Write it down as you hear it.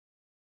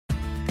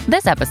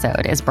This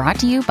episode is brought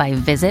to you by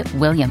Visit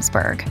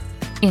Williamsburg.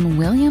 In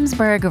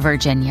Williamsburg,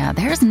 Virginia,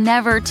 there's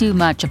never too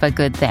much of a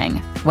good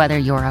thing. Whether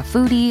you're a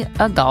foodie,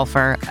 a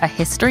golfer, a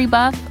history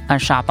buff, a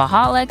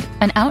shopaholic,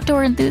 an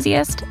outdoor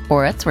enthusiast,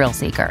 or a thrill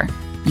seeker,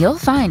 you'll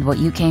find what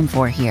you came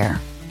for here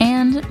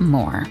and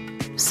more.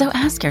 So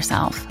ask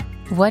yourself,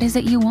 what is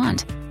it you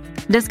want?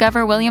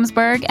 Discover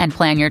Williamsburg and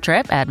plan your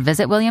trip at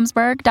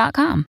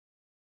visitwilliamsburg.com.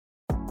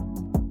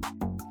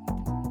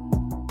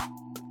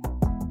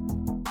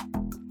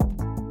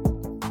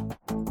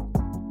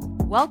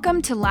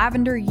 Welcome to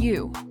Lavender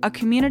U, a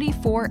community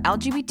for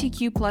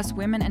LGBTQ plus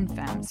women and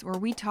femmes, where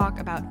we talk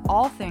about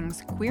all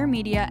things queer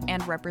media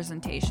and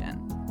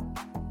representation.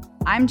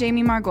 I'm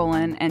Jamie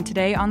Margolin, and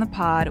today on the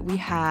pod we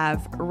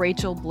have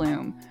Rachel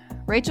Bloom.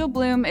 Rachel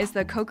Bloom is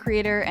the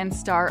co-creator and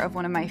star of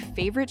one of my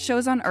favorite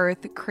shows on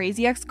earth,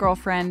 Crazy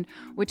Ex-Girlfriend,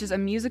 which is a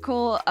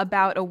musical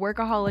about a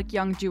workaholic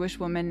young Jewish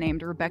woman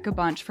named Rebecca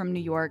Bunch from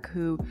New York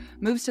who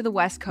moves to the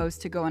West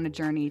Coast to go on a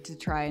journey to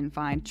try and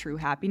find true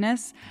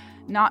happiness.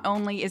 Not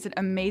only is it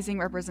amazing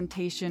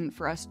representation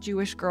for us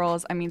Jewish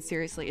girls, I mean,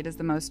 seriously, it is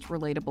the most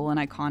relatable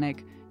and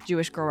iconic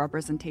Jewish girl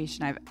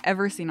representation I've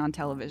ever seen on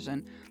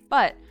television,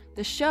 but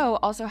the show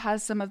also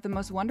has some of the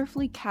most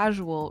wonderfully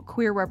casual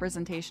queer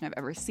representation I've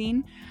ever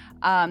seen.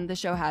 The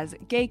show has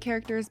gay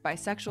characters,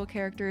 bisexual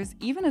characters,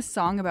 even a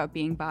song about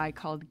being bi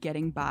called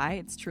Getting Bi.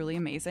 It's truly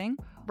amazing.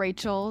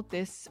 Rachel,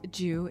 this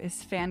Jew,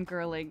 is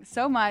fangirling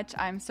so much.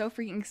 I'm so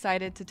freaking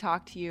excited to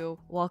talk to you.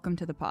 Welcome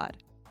to the pod.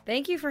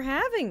 Thank you for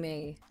having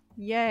me.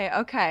 Yay.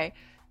 Okay.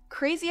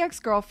 Crazy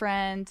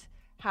Ex-Girlfriend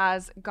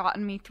has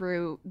gotten me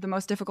through the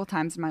most difficult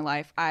times in my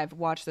life. I've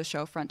watched the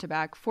show front to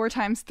back 4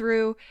 times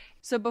through.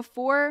 So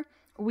before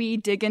we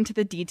dig into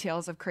the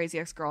details of Crazy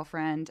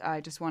Ex-Girlfriend,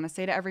 I just want to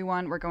say to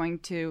everyone, we're going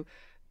to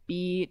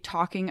be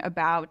talking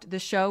about the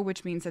show,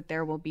 which means that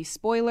there will be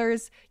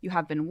spoilers. You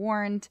have been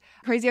warned.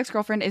 Crazy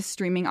Ex-Girlfriend is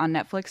streaming on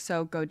Netflix,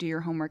 so go do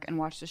your homework and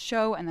watch the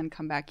show and then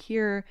come back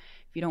here.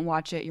 If you don't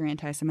watch it, you're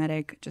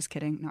anti-Semitic. Just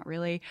kidding. Not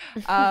really.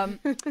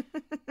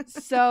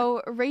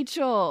 So,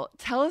 Rachel,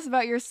 tell us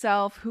about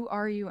yourself. Who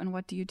are you and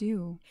what do you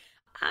do?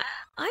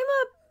 I'm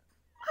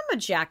a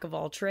jack of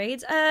all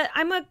trades.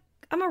 I'm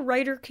a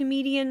writer,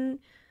 comedian,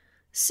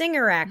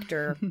 singer,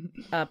 actor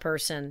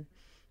person.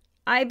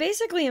 I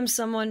basically am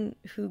someone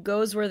who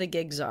goes where the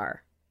gigs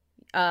are.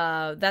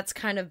 That's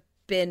kind of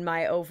been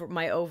my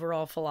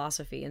overall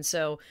philosophy. And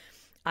so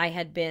I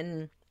had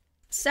been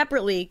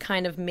separately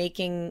kind of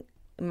making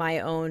my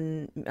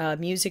own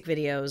music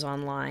videos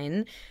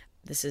online.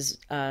 This is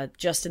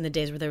just in the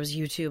days where there was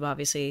YouTube.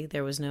 Obviously,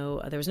 there was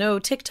no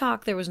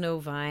TikTok, there was no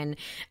Vine.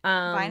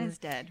 Vine is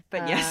dead,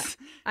 but yes,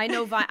 I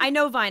know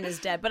Vine is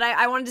dead. But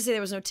I wanted to say there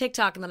was no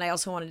TikTok, and then I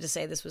also wanted to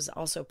say this was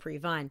also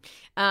pre-Vine.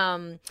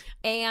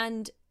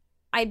 And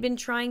I'd been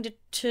trying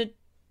to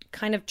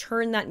kind of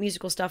turn that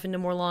musical stuff into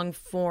more long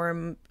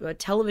form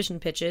television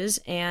pitches,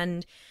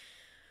 and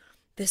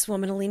this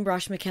woman, Aline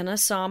Brosh McKenna,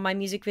 saw my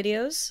music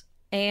videos.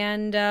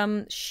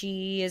 And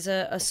she is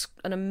an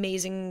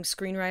amazing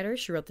screenwriter.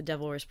 She wrote The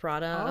Devil Wears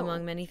Prada,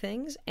 among many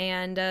things.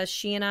 And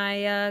she and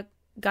I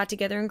got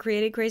together and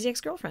created Crazy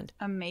Ex-Girlfriend.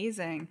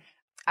 Amazing.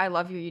 I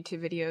love your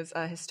YouTube videos.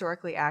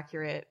 Historically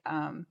accurate.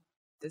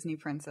 Disney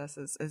Princess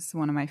is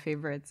one of my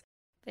favorites.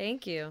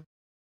 Thank you.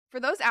 For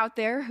those out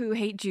there who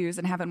hate Jews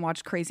and haven't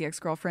watched Crazy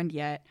Ex-Girlfriend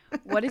yet,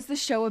 what is the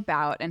show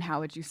about and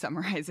how would you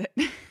summarize it?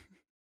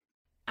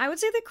 I would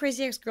say that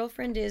Crazy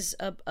Ex-Girlfriend is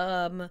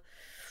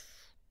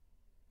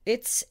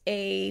it's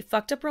a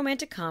fucked up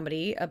romantic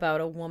comedy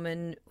about a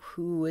woman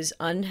who is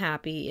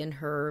unhappy in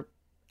her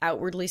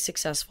outwardly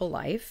successful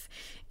life,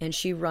 and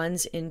she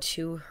runs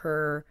into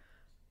her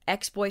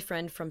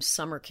ex-boyfriend from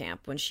summer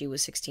camp when she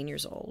was 16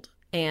 years old.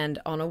 And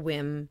on a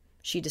whim,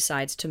 she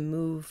decides to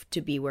move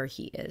to be where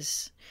he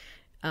is,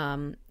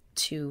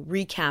 to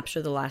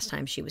recapture the last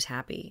time she was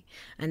happy.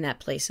 And that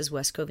place is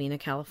West Covina,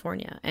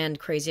 California. And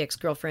Crazy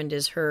Ex-Girlfriend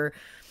is her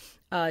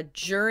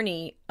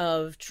journey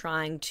of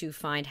trying to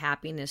find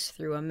happiness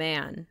through a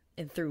man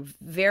and through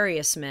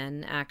various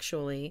men,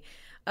 actually,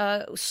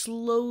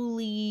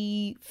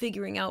 slowly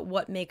figuring out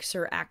what makes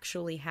her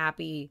actually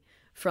happy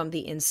from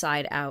the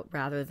inside out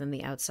rather than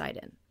the outside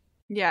in.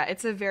 Yeah,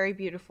 it's a very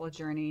beautiful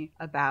journey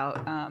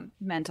about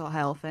mental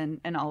health and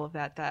all of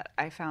that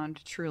I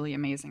found truly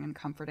amazing and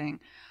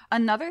comforting.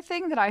 Another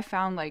thing that I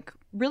found like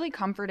really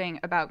comforting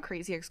about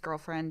Crazy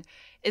Ex-Girlfriend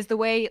is the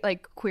way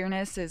like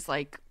queerness is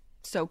like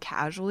so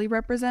casually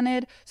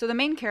represented. So the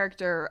main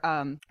character,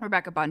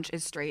 Rebecca Bunch,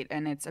 is straight,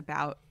 and it's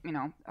about, you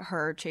know,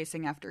 her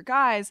chasing after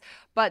guys,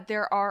 but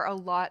there are a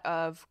lot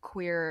of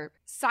queer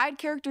side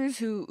characters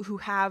who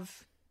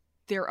have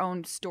their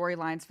own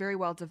storylines very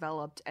well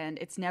developed, and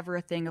it's never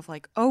a thing of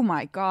like, oh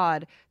my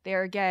god,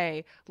 they're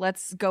gay,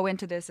 let's go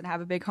into this and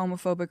have a big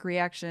homophobic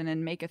reaction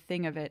and make a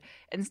thing of it.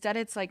 Instead,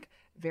 it's like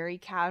very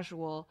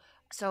casual.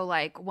 So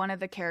like one of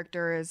the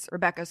characters,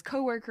 Rebecca's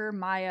coworker,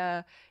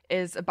 Maya,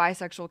 is a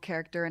bisexual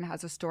character and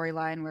has a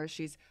storyline where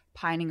she's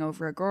pining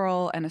over a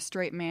girl and a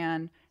straight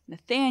man.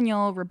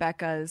 Nathaniel,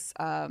 Rebecca's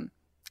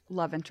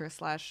love interest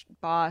slash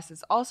boss,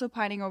 is also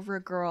pining over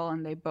a girl,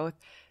 and they both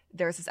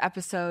there's this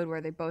episode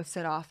where they both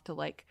set off to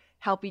like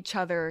help each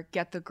other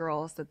get the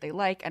girls that they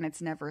like, and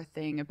it's never a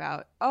thing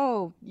about,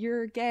 oh,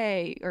 you're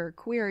gay or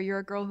queer, you're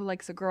a girl who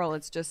likes a girl.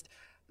 It's just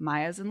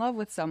Maya's in love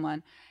with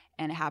someone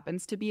and it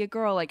happens to be a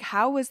girl. Like,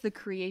 how was the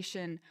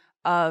creation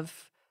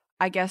of,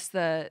 I guess,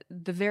 the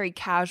very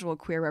casual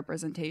queer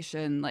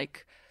representation,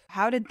 like,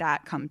 how did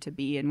that come to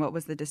be, and what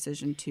was the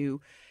decision to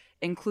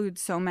include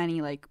so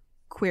many like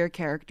queer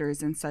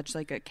characters in such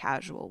like a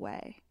casual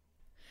way?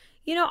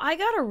 You know, I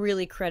gotta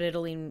really credit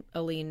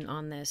Aline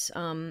on this.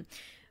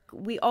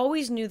 We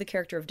always knew the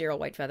character of Daryl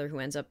Whitefeather, who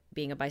ends up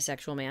being a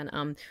bisexual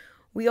man.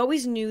 We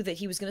always knew that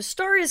he was going to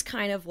start as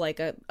kind of like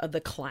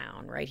the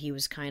clown, right? He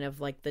was kind of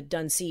like the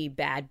duncy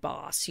bad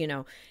boss, you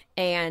know.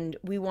 And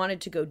we wanted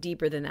to go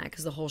deeper than that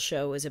because the whole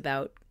show is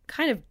about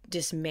kind of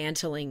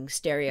dismantling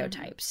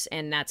stereotypes. Mm-hmm.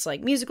 And that's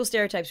like musical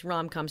stereotypes,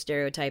 rom-com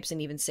stereotypes,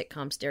 and even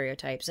sitcom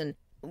stereotypes. And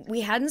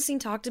we hadn't seen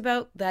talked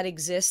about that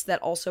exists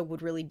that also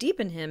would really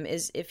deepen him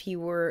is if he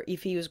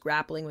was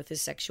grappling with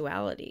his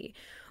sexuality,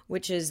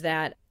 which is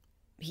that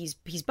he's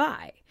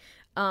bi.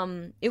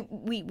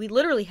 We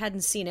literally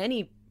hadn't seen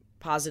any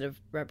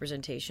positive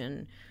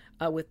representation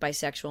with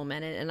bisexual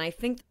men, and I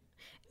think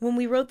when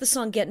we wrote the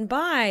song Getting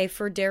By,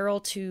 for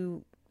Daryl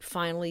to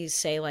finally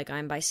say like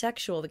I'm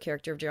bisexual, the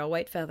character of Daryl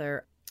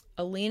Whitefeather,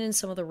 Aline and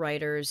some of the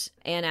writers,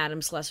 and Adam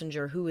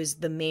Schlesinger, who is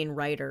the main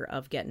writer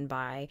of Getting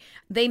By,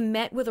 they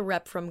met with a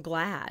rep from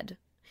GLAAD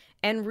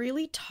and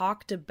really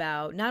talked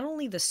about not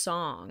only the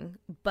song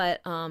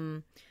but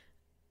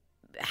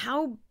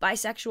how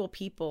bisexual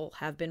people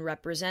have been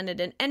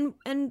represented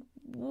and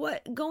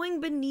what going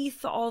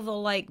beneath all the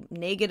like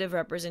negative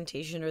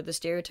representation or the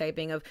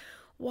stereotyping of,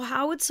 well,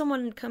 how would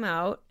someone come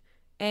out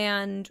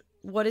and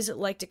what is it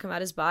like to come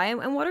out as bi,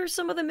 and what are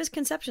some of the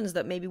misconceptions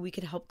that maybe we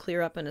could help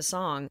clear up in a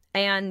song.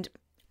 And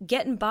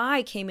Getting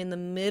By came in the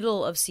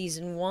middle of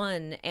season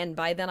 1, and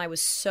by then I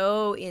was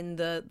so in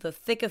the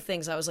thick of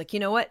things. I was like, you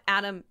know what,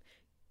 Adam,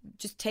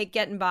 just take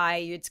Getting By,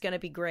 it's gonna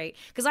be great.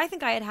 Because I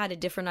think I had a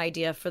different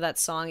idea for that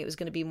song. It was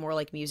gonna be more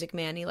like Music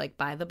Man-y, like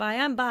by the by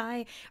I'm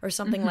bi, or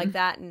something like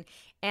that. And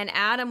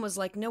Adam was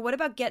like, no, what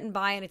about Getting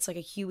By? And it's like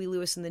a Huey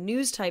Lewis and the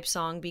News type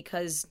song,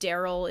 because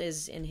Daryl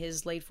is in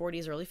his late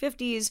 40s, early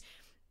 50s.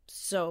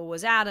 So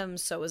was Adam,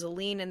 so was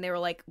Aline, and they were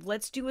like,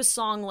 let's do a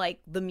song like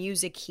the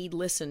music he'd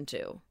listen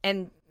to.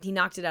 And he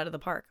knocked it out of the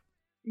park.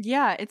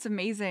 Yeah, it's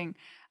amazing.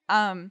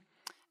 And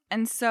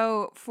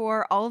so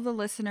for all of the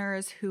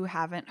listeners who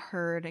haven't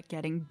heard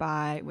Getting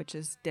By, which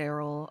is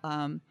Daryl,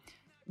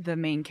 the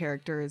main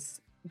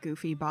character's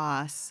goofy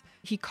boss,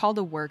 he called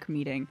a work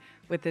meeting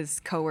with his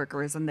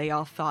coworkers, and they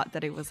all thought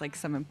that it was like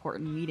some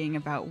important meeting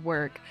about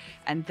work.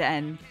 And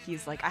then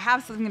he's like, I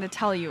have something to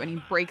tell you. And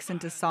he breaks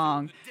into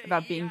song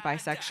about being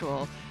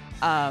bisexual.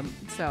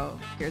 So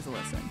here's a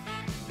listen.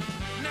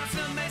 Now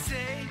some may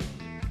say,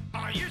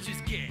 oh, you're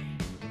just gay.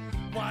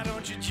 Why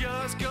don't you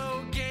just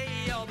go gay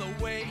all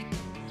the way?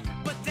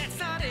 But that's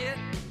not it,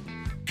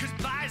 cause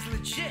bi's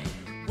legit.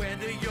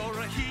 Whether you're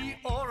a he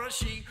or a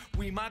she,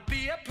 we might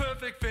be a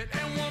perfect fit.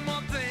 And one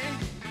more thing,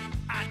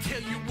 I tell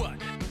you what,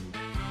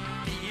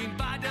 being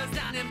bi does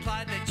not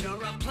imply that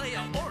you're a player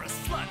or a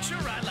slut.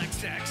 Sure, I like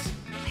sex,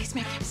 Please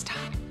make him stop.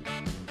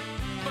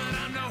 but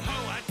I'm no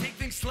hoe. I take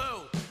things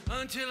slow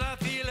until I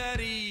feel at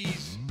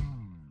ease.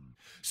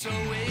 So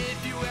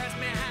if you ask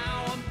me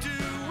how I'm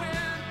doing,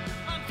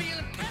 I'm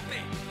feeling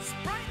peppy,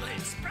 sprightly,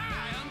 spry.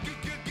 I'm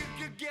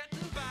good,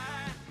 getting by.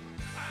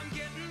 I'm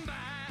getting by.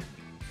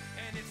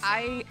 And it's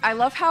I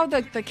love how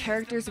the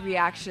characters'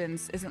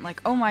 reactions isn't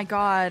like, oh my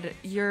god,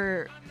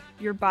 you're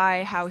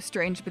bi, how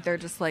strange, but they're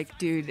just like,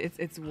 dude,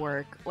 it's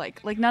work.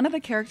 Like none of the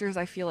characters,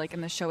 I feel like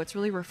in the show, it's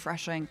really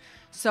refreshing.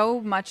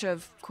 So much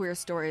of queer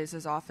stories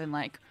is often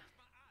like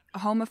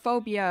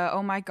homophobia,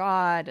 oh my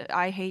god,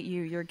 I hate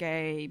you, you're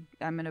gay,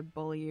 I'm gonna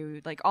bully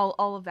you, like all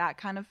of that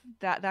kind of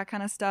that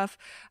kind of stuff.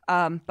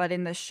 But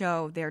in the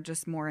show, they're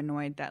just more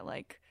annoyed that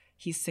like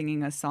he's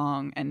singing a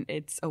song and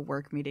it's a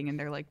work meeting and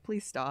they're like,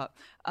 please stop.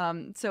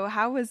 So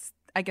how was,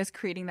 I guess,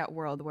 creating that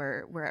world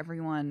where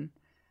everyone,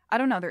 I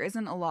don't know, there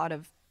isn't a lot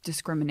of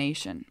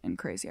discrimination in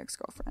Crazy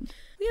Ex-Girlfriend?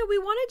 Yeah, we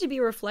wanted to be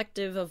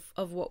reflective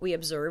of what we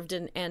observed,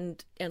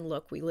 and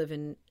look, we live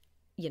in,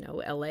 you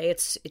know, LA.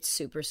 It's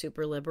super,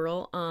 super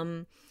liberal.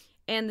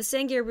 And the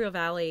San Gabriel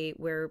Valley,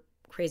 where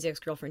Crazy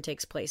Ex-Girlfriend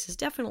takes place, is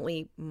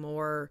definitely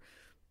more,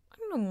 I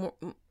don't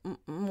know,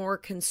 more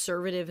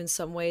conservative in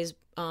some ways.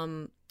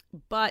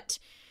 But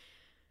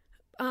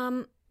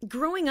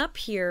growing up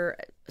here,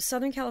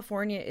 Southern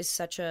California is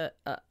such a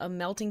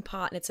melting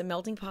pot, and it's a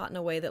melting pot in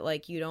a way that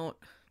like you don't.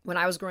 When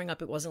I was growing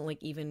up, it wasn't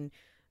like even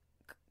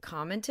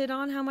commented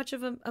on how much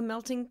of a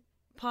melting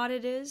pot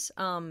it is.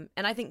 And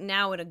I think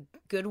now, in a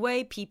good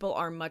way, people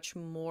are much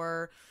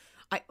more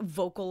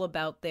vocal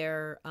about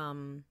their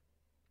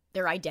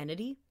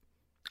identity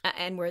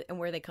and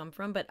where they come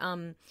from. But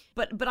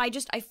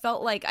I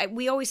felt like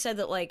we always said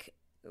that like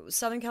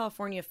Southern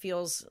California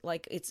feels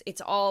like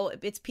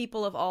it's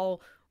people of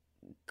all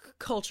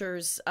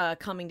cultures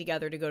coming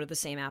together to go to the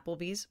same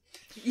Applebee's.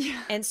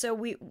 Yeah. And so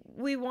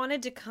we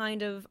wanted to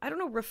kind of, I don't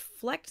know,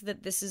 reflect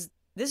that this is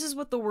this is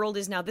what the world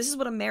is now. This is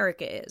what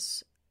America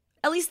is.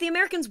 At least the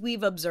Americans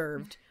we've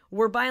observed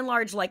were by and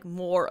large like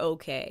more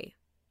okay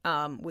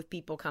with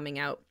people coming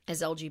out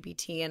as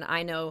LGBT. And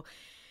I know,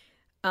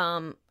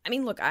 I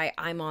mean, look,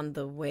 I'm on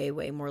the way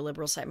more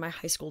liberal side. My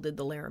high school did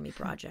the Laramie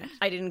Project.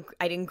 I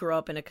didn't grow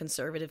up in a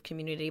conservative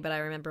community, but I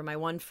remember my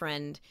one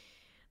friend,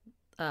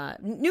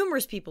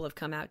 numerous people have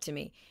come out to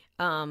me.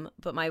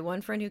 But my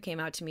one friend who came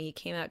out to me, he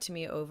came out to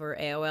me over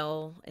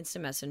AOL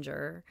Instant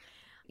Messenger.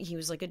 He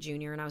was like a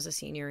junior and I was a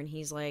senior, and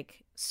he's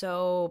like,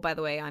 so by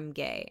the way, I'm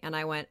gay. And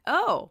I went,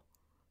 oh,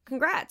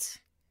 congrats.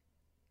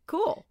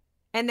 Cool.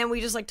 And then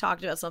we just like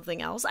talked about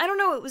something else. I don't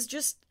know. It was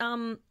just,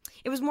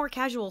 it was more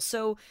casual.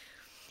 So,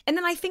 and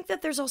then I think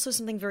that there's also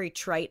something very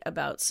trite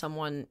about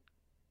someone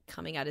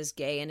coming out as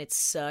gay, and it's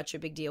such a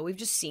big deal. We've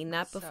just seen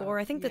that before.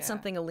 I think that's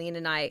something Aline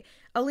and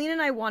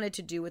I wanted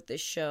to do with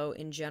this show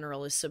in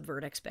general is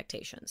subvert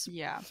expectations.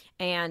 Yeah.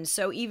 And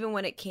so even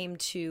when it came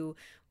to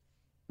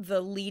the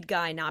lead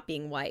guy not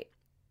being white.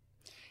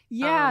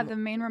 Yeah, the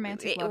main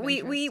romantic love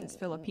interest is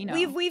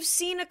Filipino. We've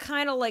seen a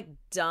kind of like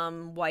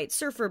dumb white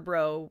surfer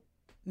bro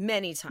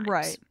many times.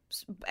 Right.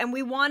 And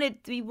we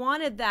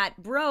wanted that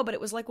bro, but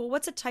it was like, well,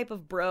 what's a type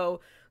of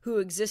bro who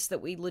exists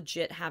that we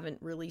legit haven't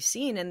really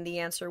seen? And the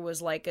answer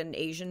was like an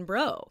Asian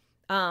bro.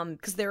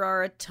 Because there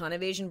are a ton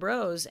of Asian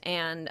bros,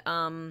 and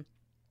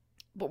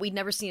but we'd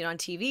never seen it on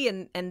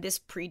TV, and this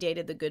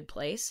predated The Good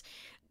Place.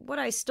 What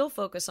I still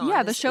focus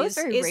on the show is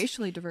very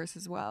racially diverse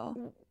as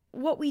well.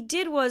 What we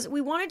did was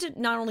we wanted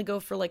to not only go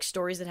for like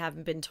stories that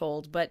haven't been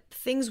told, but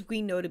things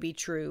we know to be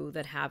true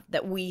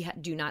that we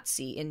do not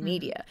see in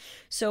media.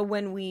 So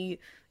when we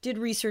did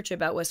research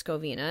about West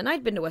Covina, and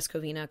I'd been to West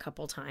Covina a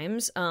couple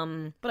times,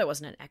 but I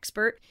wasn't an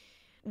expert.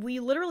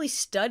 We literally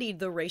studied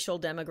the racial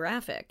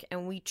demographic,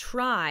 and we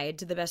tried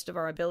to the best of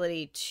our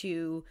ability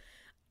to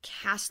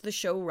cast the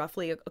show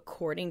roughly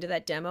according to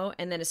that demo,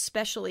 and then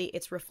especially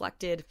it's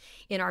reflected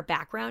in our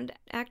background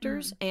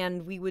actors.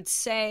 And we would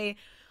say,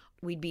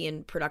 we'd be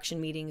in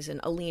production meetings, and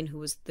Aline, who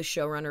was the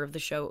showrunner of the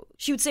show,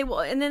 she would say,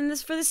 well, and then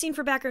for the scene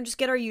for background, just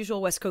get our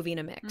usual West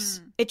Covina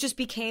mix. It just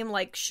became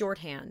like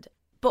shorthand.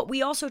 But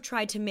we also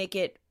tried to make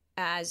it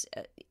as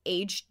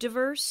age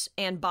diverse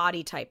and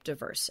body type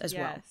diverse as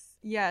well.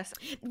 Yes.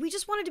 We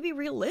just wanted to be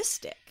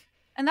realistic.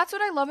 And that's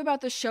what I love about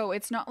the show.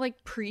 It's not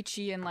like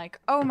preachy and like,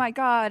 oh my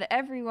God,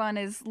 everyone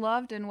is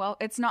loved and well.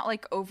 It's not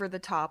like over the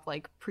top,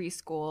 like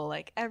preschool,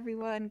 like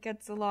everyone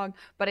gets along,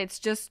 but it's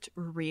just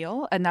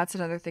real. And that's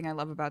another thing I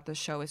love about the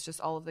show. It's just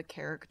all of the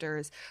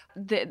characters.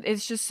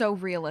 It's just so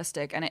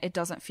realistic, and it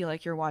doesn't feel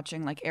like you're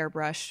watching like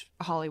airbrush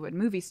Hollywood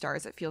movie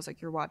stars. It feels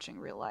like you're watching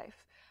real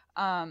life.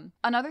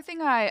 Another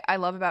thing I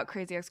love about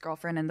Crazy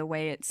Ex-Girlfriend and the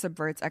way it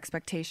subverts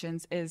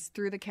expectations is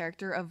through the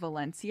character of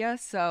Valencia.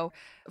 So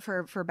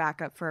for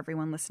backup for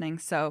everyone listening,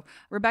 so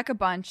Rebecca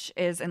Bunch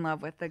is in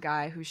love with the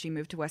guy who she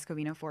moved to West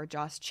Covina for,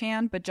 Josh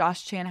Chan, but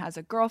Josh Chan has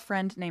a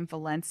girlfriend named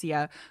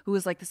Valencia who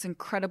is like this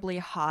incredibly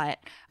hot,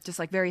 just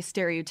like very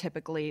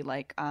stereotypically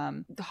like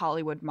the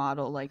Hollywood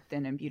model, like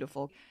thin and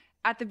beautiful.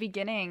 At the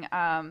beginning,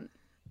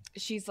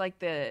 she's like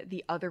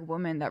the other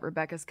woman that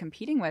Rebecca's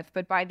competing with,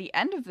 but by the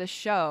end of the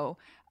show,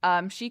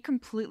 she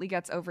completely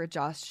gets over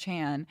Josh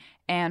Chan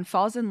and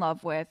falls in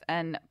love with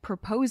and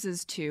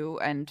proposes to,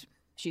 and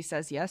she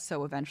says yes,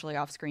 so eventually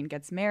off screen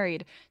gets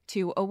married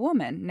to a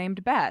woman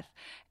named Beth.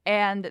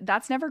 And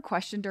that's never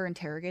questioned or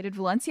interrogated.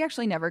 Valencia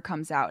actually never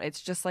comes out.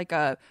 It's just like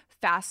a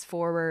fast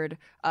forward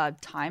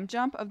time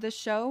jump of this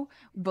show.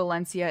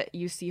 Valencia,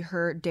 you see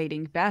her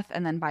dating Beth,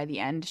 and then by the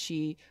end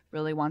she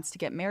really wants to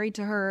get married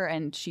to her,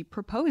 and she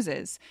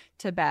proposes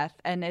to Beth.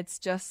 And it's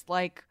just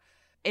like,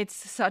 it's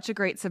such a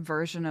great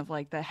subversion of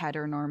like the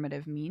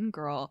heteronormative mean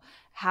girl.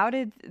 How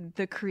did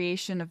the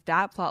creation of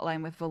that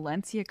plotline with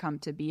Valencia come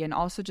to be, and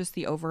also just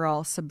the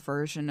overall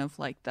subversion of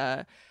like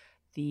the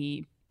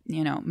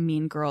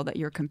mean girl that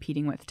you're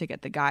competing with to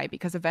get the guy?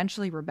 Because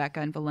eventually Rebecca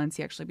and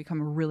Valencia actually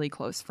become really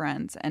close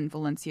friends, and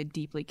Valencia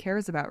deeply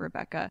cares about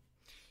Rebecca.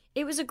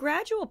 It was a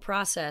gradual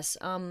process.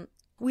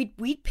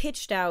 We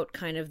pitched out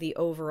kind of the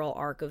overall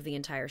arc of the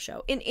entire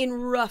show in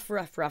rough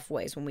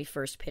ways when we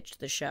first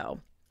pitched the show.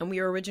 And we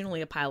were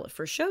originally a pilot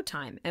for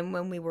Showtime. And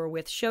when we were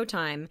with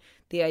Showtime,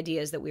 the idea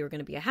is that we were going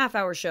to be a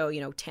half-hour show,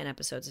 10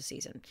 episodes a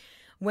season.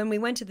 When we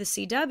went to the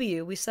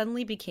CW, we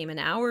suddenly became an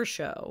hour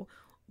show,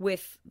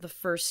 with the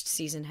first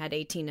season had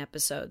 18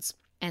 episodes.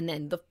 And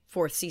then the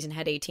fourth season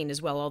had 18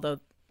 as well, although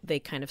they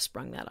kind of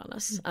sprung that on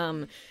us.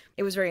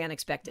 It was very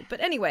unexpected. But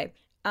anyway,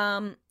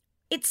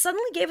 it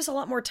suddenly gave us a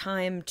lot more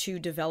time to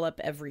develop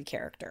every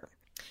character.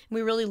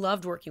 We really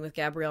loved working with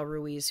Gabrielle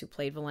Ruiz, who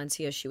played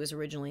Valencia. She was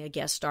originally a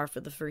guest star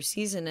for the first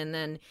season. And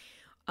then,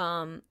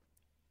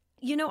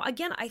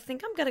 again, I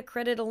think I'm going to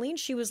credit Aline.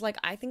 She was like,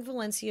 I think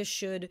Valencia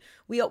should...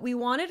 We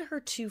wanted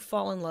her to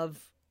fall in love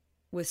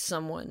with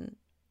someone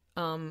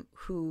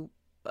who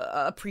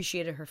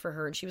appreciated her for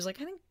her. And she was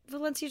like, I think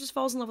Valencia just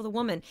falls in love with a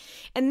woman.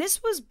 And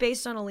this was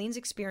based on Aline's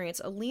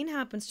experience. Aline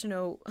happens to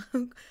know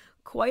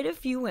quite a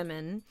few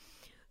women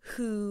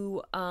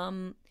who...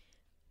 were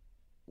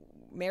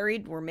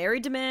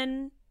married to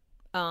men,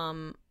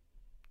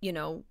 you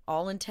know,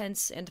 all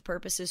intents and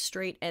purposes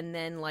straight, and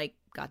then like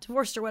got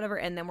divorced or whatever,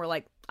 and then we're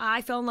like,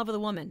 I fell in love with a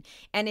woman,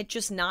 and it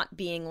just not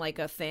being like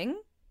a thing,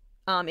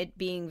 it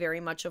being very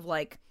much of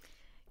like,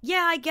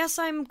 yeah, I guess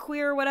I'm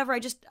queer or whatever,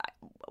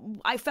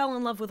 I fell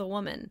in love with a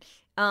woman,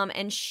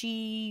 and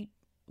she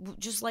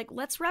just like,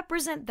 let's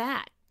represent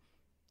that,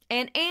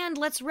 and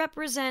let's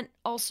represent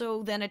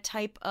also then a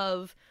type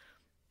of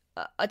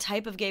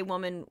gay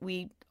woman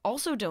we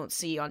also don't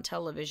see on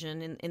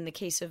television in the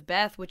case of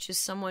Beth, which is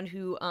someone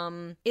who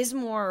is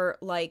more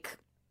like,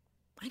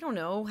 I don't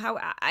know how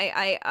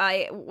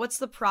I what's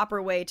the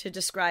proper way to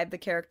describe the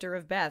character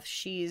of Beth?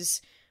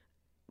 She's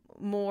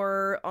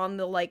more on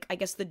the, like, I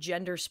guess the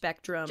gender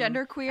spectrum.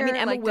 Genderqueer, I mean,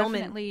 Emma like Willmann,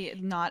 definitely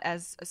not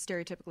as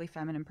stereotypically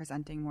feminine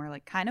presenting, more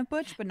like kind of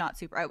butch, but not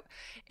super.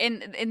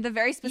 In the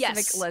very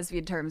specific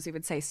lesbian terms, we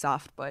would say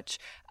soft butch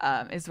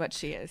is what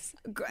she is.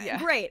 Yeah.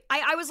 Great.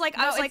 I was like,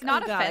 it's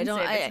not oh God,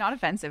 offensive. It's not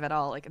offensive at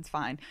all. Like, it's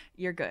fine.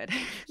 You're good.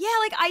 Yeah,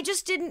 like I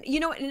just didn't, you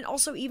know, and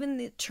also even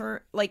the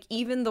term, like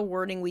even the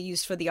wording we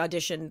used for the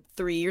audition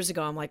 3 years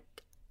ago, I'm like,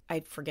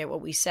 I forget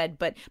what we said,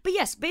 but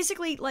yes,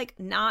 basically like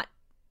not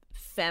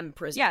femme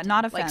presenting. Yeah,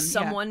 not a femme. Like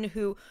someone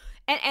who,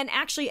 and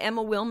actually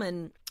Emma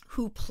Willmann,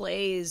 who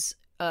plays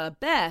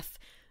Beth,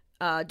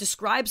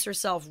 describes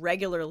herself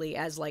regularly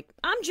as like,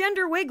 I'm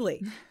gender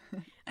wiggly.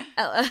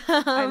 I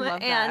love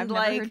that. I've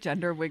never heard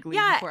gender wiggly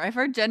before. I've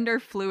heard gender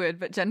fluid,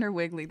 but gender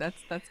wiggly,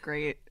 that's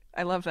great.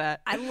 I love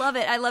that. I love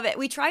it.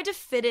 We tried to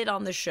fit it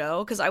on the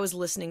show because I was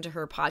listening to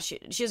her pod. She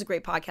has a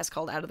great podcast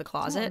called Out of the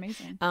Closet,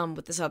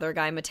 with this other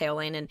guy, Mateo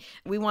Lane, and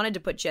we wanted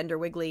to put gender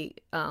wiggly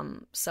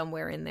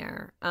somewhere in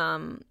there,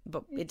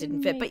 but it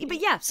didn't fit.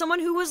 But yeah, someone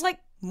who was like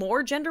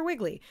more gender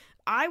wiggly.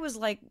 I was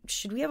like,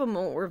 should we have a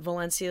moment where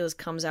Valencia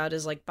comes out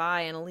as like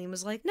bi, and Aline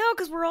was like, no,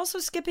 because we're also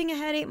skipping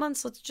ahead 8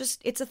 months.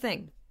 It's a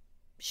thing.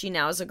 She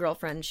now has a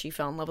girlfriend. She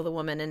fell in love with a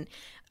woman, and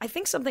I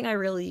think something I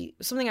really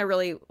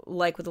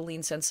like with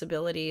Aline's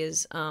sensibility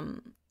is,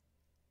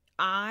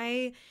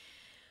 I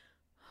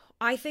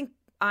think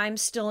I'm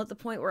still at the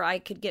point where I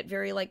could get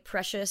very like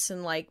precious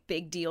and like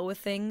big deal with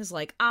things.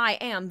 Like, I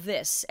am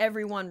this.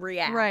 Everyone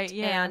react. Right.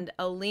 Yeah. And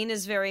Aline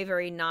is very,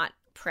 very not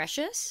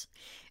precious.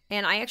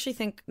 And I actually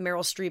think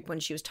Meryl Streep,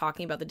 when she was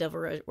talking about The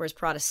Devil Wears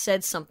Prada,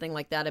 said something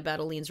like that about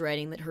Aline's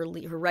writing, that her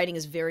writing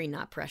is very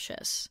not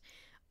precious.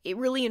 It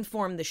really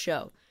informed the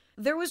show.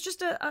 There was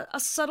just a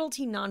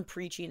subtlety,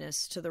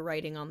 non-preachiness to the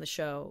writing on the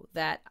show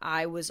that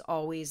I was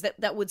always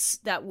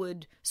that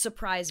would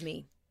surprise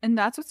me. And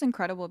that's what's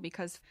incredible,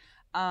 because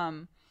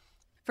from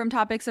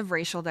topics of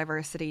racial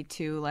diversity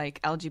to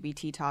like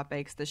LGBT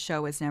topics, the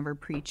show is never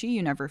preachy.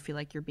 You never feel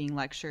like you're being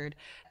lectured.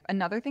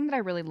 Another thing that I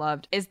really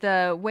loved is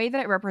the way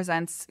that it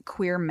represents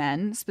queer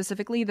men,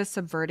 specifically the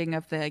subverting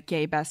of the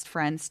gay best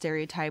friend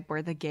stereotype,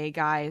 where the gay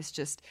guy is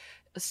just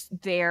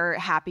they're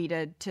happy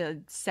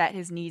to set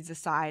his needs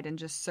aside and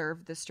just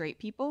serve the straight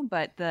people.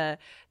 But the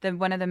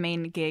one of the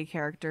main gay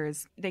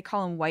characters, they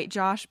call him White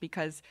Josh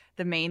because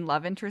the main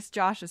love interest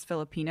Josh is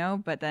Filipino,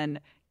 but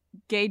then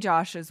gay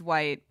Josh is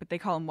white, but they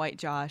call him White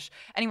Josh.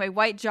 Anyway,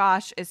 White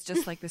Josh is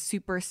just like the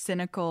super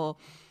cynical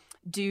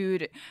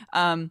dude,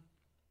 but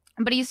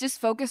he's just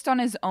focused on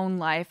his own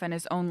life and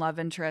his own love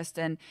interest,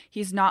 and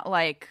he's not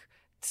like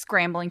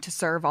scrambling to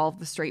serve all of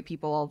the straight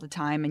people all the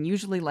time. And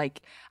usually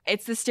like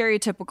it's the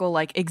stereotypical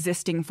like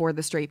existing for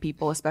the straight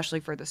people, especially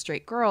for the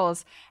straight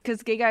girls,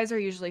 because gay guys are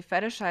usually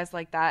fetishized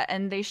like that.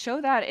 And they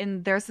show that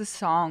there's this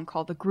song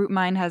called The Group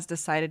Mind Has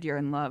Decided You're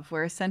in Love,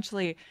 where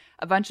essentially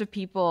a bunch of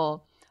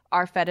people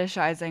are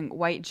fetishizing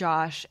White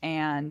Josh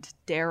and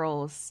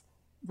Daryl's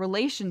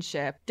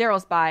relationship.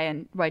 Daryl's bi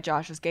and White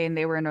Josh is gay, and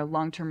they were in a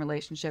long-term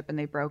relationship and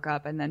they broke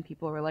up, and then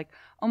people were like,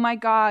 oh my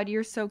god,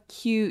 you're so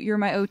cute, you're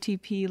my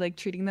OTP, like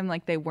treating them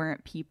like they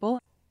weren't people.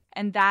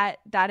 And that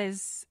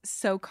is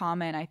so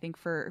common, I think,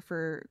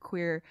 for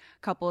queer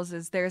couples.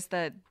 Is there's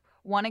the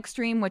one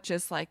extreme, which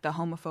is like the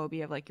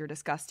homophobia of like you're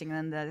disgusting, and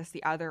then there's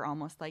the other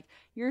almost like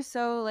you're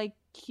so like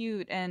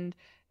cute. And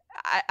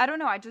I don't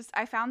know,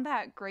 I found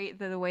that great,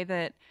 the way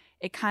that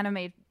it kind of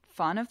made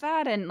fun of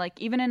that. And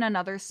like even in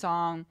another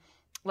song,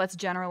 Let's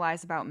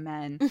Generalize About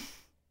Men,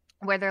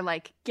 where they're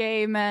like,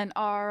 gay men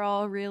are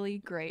all really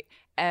great,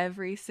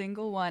 every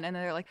single one. And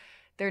they're like,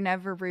 they're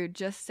never rude,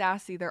 just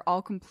sassy. They're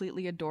all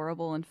completely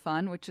adorable and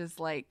fun, which is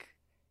like,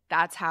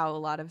 that's how a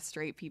lot of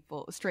straight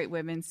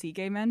women see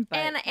gay men. But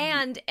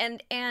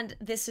and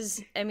this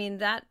is, I mean,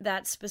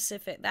 that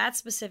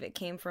specific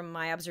came from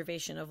my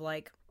observation of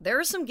like, there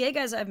are some gay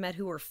guys I've met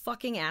who are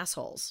fucking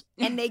assholes,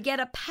 and they get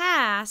a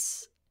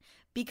pass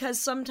because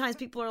sometimes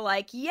people are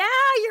like, yeah,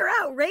 you're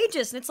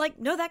outrageous. And it's like,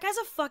 no, that guy's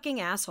a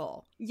fucking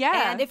asshole.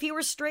 Yeah. And if he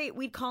were straight,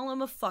 we'd call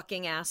him a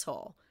fucking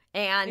asshole.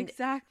 And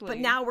exactly. But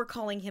now we're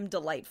calling him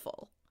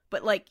delightful.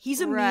 But like,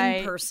 he's a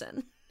mean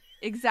person.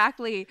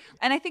 Exactly.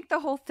 And I think the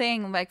whole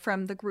thing, like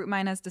from The Group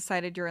Mind Has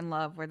Decided You're in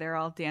Love, where they're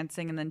all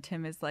dancing, and then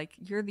Tim is like,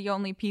 you're the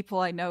only people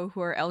I know who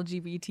are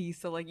LGBT,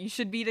 so like you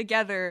should be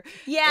together.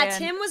 Yeah, and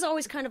Tim was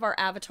always kind of our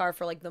avatar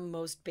for like the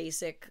most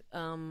basic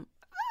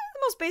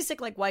most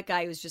basic like white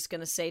guy who's just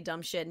gonna say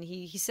dumb shit, and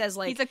he says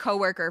like he's a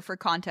coworker. For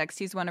context,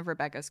 he's one of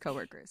Rebecca's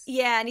coworkers.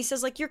 Yeah, and he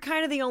says like, you're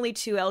kind of the only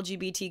two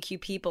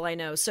LGBTQ people I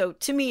know, so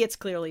to me it's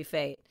clearly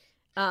fate.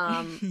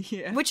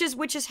 Yeah. Which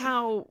is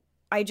how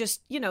I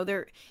just,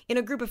 they're in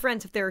a group of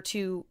friends. If there are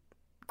two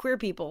queer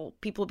people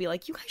will be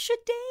like, you guys should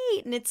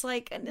date, and it's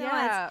like, no,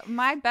 yeah,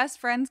 my best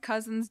friend's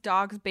cousin's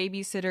dog's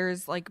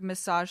babysitter's like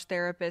massage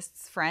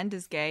therapist's friend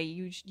is gay.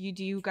 You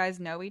do you guys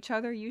know each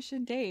other? You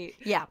should date.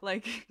 Yeah,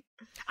 like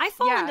I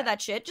fall into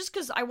that shit just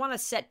because I want to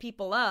set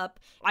people up.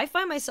 I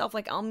find myself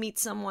like, I'll meet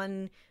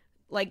someone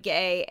like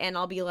gay, and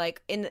I'll be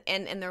like, and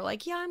they're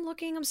like, yeah,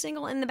 I'm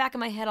single. In the back of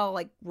my head, I'll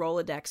like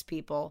Rolodex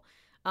people.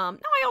 No,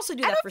 I also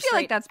do that for straight. I feel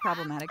like that's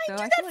problematic, though.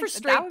 I do that for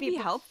straight that would people.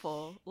 be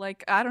helpful.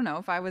 Like, I don't know,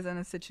 if I was in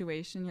a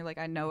situation, you're like,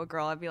 I know a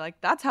girl, I'd be like,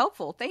 that's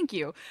helpful. Thank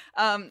you.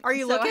 Are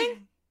you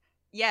looking?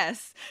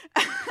 Yes.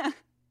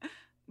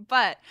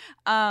 But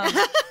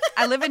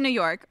I live in New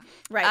York.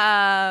 Right.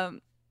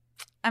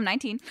 I'm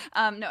 19.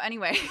 No,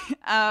 anyway.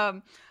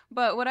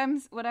 But what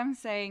I'm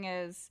saying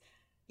is,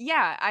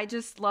 yeah, I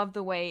just love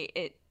the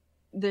way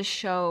the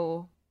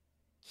show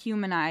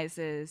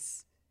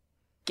humanizes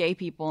gay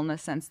people in the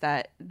sense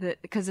that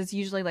because it's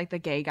usually like the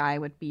gay guy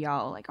would be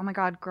all like, oh my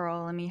god,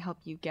 girl, let me help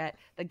you get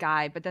the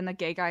guy, but then the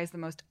gay guy is the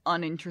most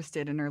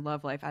uninterested in her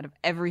love life out of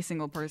every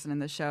single person in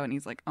the show, and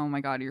he's like, oh my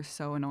god, you're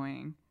so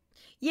annoying.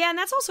 Yeah, and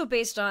that's also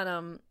based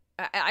on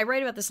I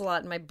write about this a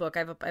lot in my book. I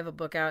have a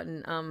book out,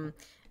 and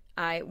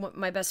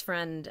my best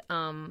friend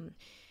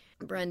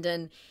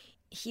Brendan,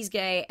 he's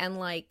gay, and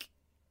like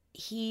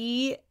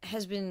he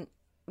has been,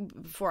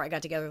 before I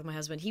got together with my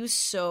husband, he was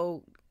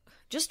so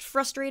just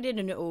frustrated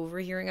and over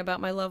hearing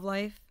about my love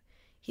life.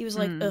 He was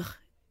like, ugh,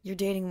 you're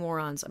dating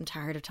morons. I'm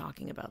tired of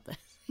talking about this.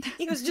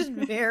 He was just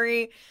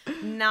very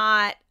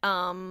not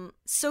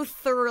so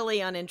thoroughly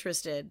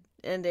uninterested,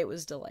 and it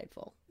was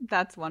delightful.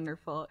 That's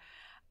wonderful.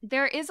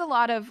 There is a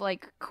lot of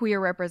like queer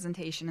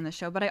representation in the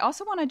show, but I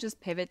also want to just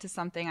pivot to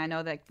something. I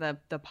know that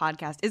the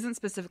podcast isn't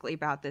specifically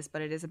about this,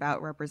 but it is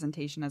about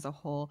representation as a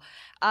whole.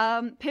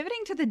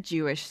 Pivoting to the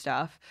Jewish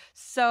stuff.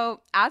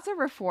 So as a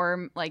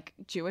Reform, like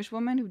Jewish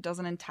woman who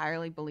doesn't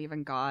entirely believe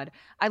in God,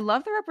 I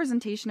love the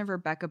representation of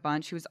Rebecca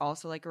Bunch, who's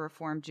also like a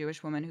Reformed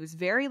Jewish woman who's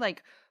very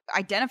like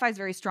identifies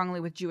very strongly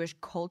with Jewish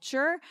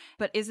culture,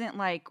 but isn't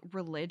like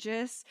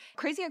religious.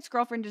 Crazy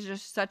Ex-Girlfriend is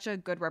just such a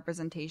good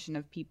representation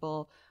of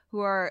people who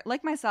are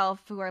like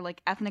myself, who are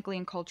like ethnically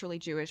and culturally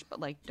Jewish,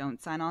 but like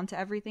don't sign on to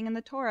everything in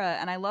the Torah.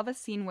 And I love a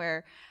scene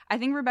where I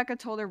think Rebecca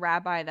told her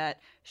rabbi that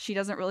she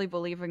doesn't really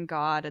believe in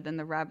God. And then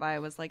the rabbi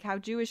was like, how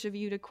Jewish of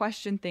you to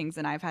question things.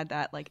 And I've had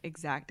that like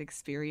exact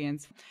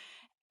experience.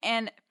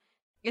 And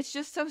it's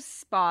just so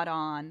spot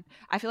on.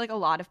 I feel like a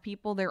lot of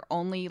people, their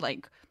only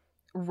like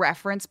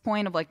reference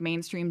point of like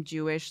mainstream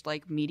Jewish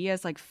like media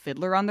is like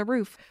Fiddler on the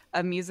Roof,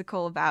 a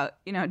musical about,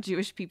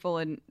 Jewish people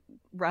in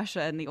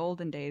Russia in the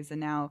olden days, and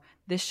now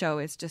this show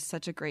is just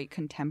such a great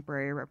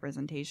contemporary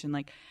representation.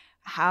 Like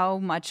how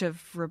much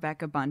of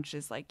Rebecca Bunch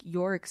is like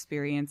your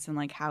experience, and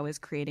like how is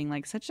creating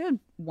like such a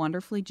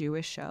wonderfully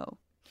Jewish show?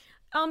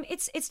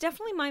 It's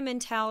definitely my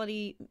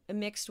mentality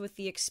mixed with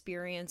the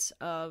experience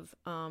of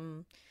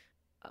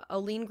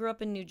Aline grew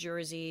up in New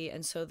Jersey,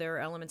 and so there are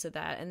elements of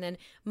that. And then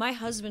my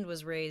husband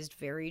was raised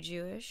very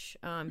Jewish.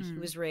 He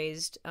was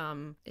raised,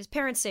 his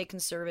parents say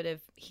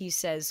conservative. He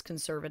says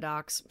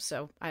conservadox.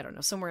 So I don't know,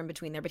 somewhere in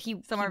between there. But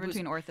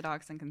between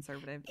Orthodox and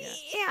conservative.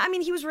 Yeah, I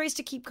mean, he was raised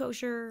to keep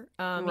kosher.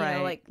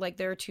 Right. Like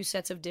there are 2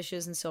 sets of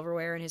dishes and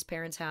silverware in his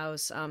parents'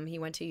 house. He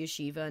went to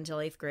yeshiva until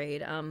 8th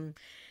grade.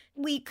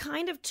 We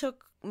kind of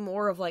took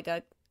more of like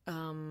a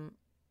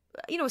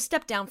a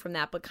step down from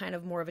that, but kind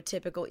of more of a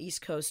typical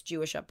East Coast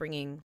Jewish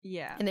upbringing.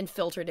 Yeah. And then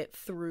filtered it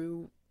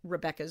through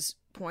Rebecca's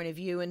point of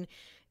view and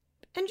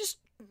just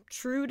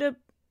true to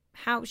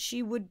how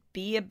she would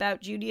be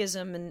about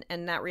Judaism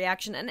and that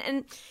reaction.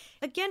 And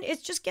again,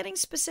 it's just getting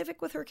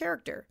specific with her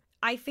character.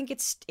 I think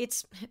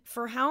it's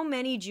for how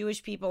many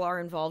Jewish people are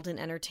involved in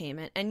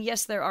entertainment. And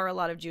yes, there are a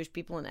lot of Jewish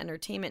people in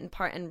entertainment,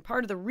 and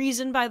part of the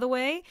reason, by the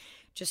way,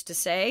 just to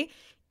say,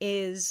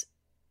 is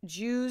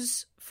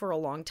Jews for a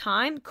long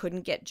time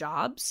couldn't get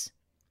jobs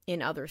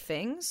in other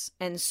things,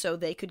 and so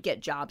they could get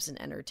jobs in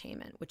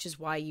entertainment, which is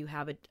why you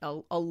have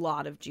a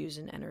lot of Jews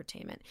in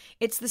entertainment.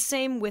 It's the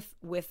same with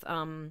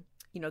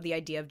the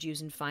idea of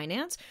Jews in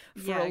finance.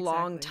 For a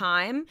long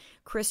time,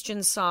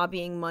 Christians saw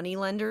being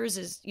moneylenders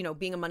as,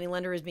 being a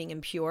moneylender as being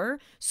impure.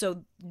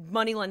 So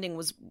money lending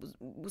was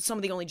some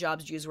of the only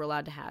jobs Jews were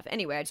allowed to have.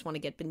 Anyway, I just want to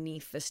get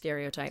beneath the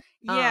stereotype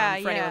for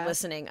anyone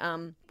listening.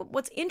 But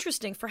what's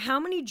interesting, for how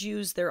many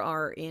Jews there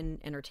are in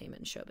entertainment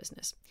and show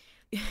business,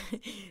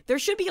 there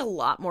should be a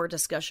lot more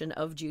discussion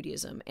of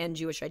Judaism and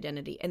Jewish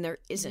identity, and there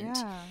isn't.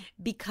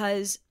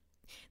 Because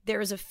there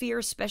is a fear,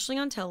 especially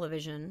on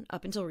television,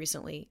 up until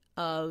recently,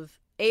 of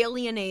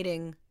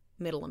alienating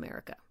middle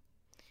America,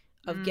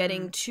 of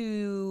getting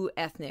too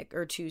ethnic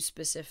or too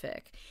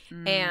specific.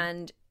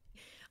 And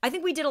I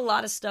think we did a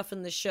lot of stuff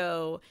in the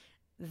show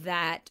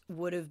that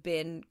would have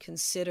been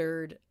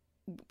considered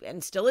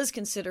and still is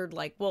considered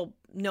like, well,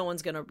 no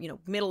one's going to, you know,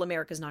 middle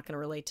America's not going to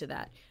relate to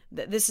that.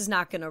 This is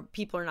not going to,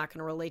 people are not going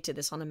to relate to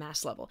this on a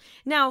mass level.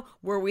 Now,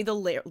 were we the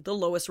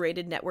lowest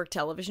rated network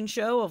television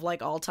show of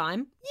like all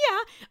time?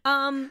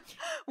 Yeah.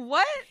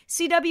 What?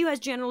 CW has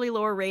generally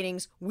lower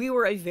ratings. We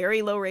were a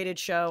very low rated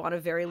show on a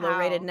very low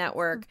rated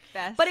network.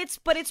 But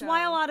it's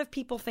why a lot of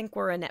people think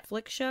we're a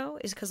Netflix show,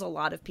 is because a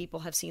lot of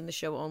people have seen the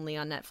show only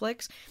on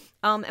Netflix.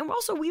 And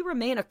also we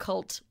remain a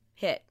cult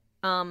hit.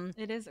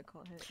 It is a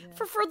cult hit, yeah.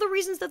 For the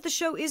reasons that the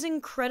show is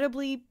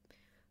incredibly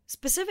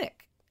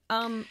specific.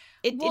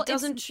 It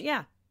doesn't,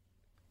 yeah.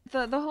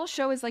 The whole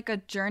show is like a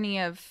journey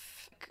of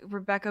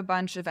Rebecca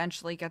Bunch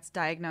eventually gets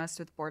diagnosed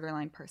with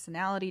borderline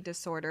personality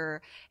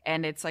disorder,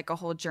 and it's like a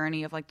whole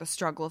journey of like the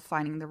struggle of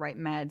finding the right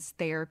meds,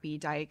 therapy,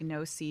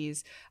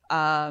 diagnoses.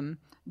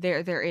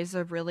 There is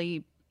a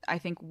really, I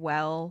think,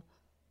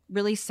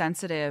 really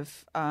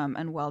sensitive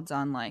and well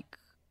done like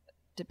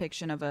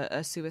depiction of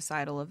a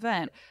suicidal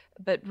event.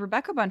 But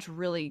Rebecca Bunch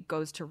really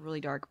goes to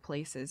really dark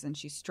places, and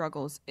she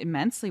struggles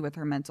immensely with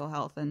her mental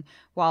health. And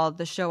while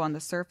the show on the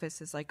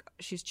surface is like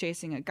she's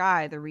chasing a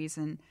guy, the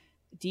reason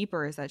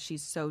deeper is that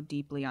she's so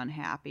deeply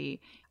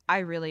unhappy. I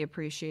really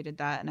appreciated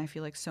that, and I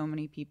feel like so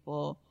many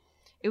people,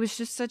 it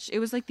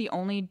was like the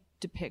only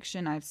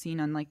depiction I've seen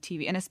on like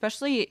TV, and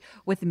especially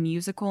with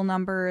musical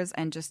numbers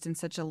and just in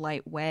such a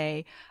light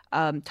way,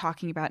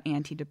 talking about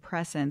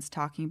antidepressants,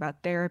 talking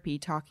about therapy,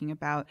 talking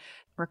about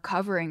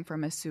recovering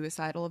from a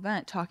suicidal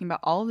event, talking about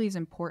all these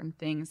important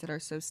things that are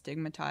so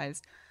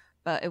stigmatized,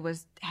 but it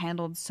was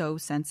handled so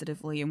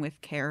sensitively and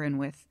with care and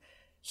with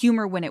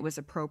humor when it was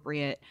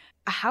appropriate.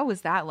 How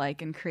was that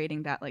like in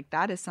creating that? Like,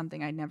 that is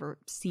something I'd never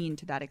seen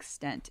to that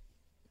extent.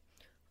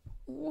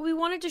 We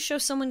wanted to show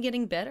someone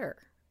getting better.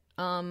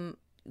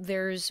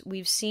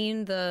 We've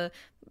seen the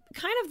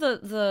kind of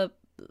the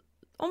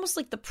almost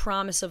like the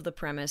promise of the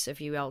premise, if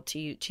you will,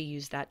 to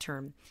use that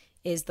term,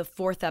 is the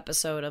 4th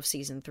episode of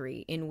season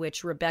 3, in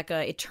which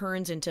Rebecca, it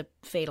turns into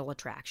Fatal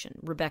Attraction.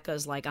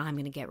 Rebecca's like, I'm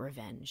going to get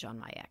revenge on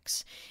my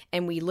ex.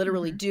 And we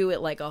literally do it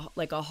like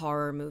a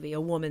horror movie, a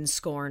woman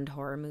scorned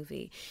horror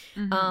movie.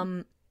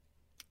 And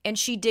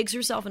she digs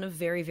herself in a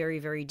very, very,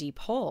 very deep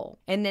hole.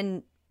 And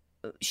then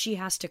she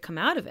has to come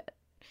out of it.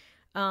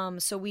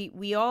 So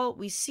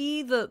we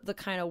see the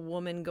kind of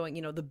woman going,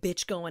 you know, the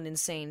bitch going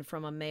insane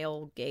from a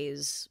male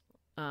gaze.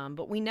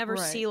 But we never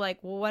see like,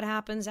 well, what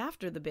happens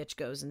after the bitch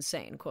goes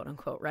insane, quote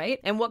unquote,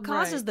 right? And what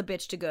causes the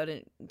bitch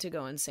to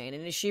go insane?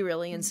 And is she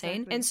really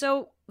insane? Exactly. And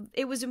so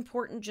it was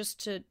important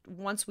just to,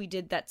 once we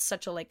did that,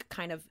 such a like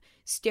kind of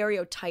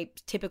stereotype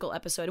typical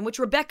episode in which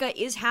Rebecca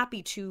is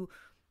happy to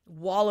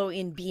wallow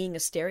in being a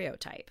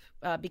stereotype,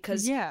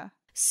 because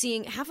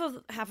seeing half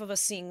of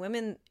us seeing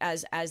women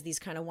as these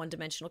kind of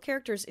one-dimensional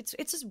characters, it's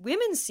just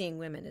women seeing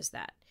women as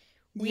that.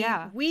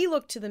 We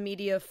look to the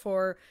media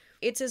for,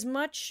 it's as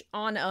much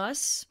on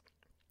us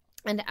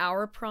and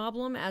our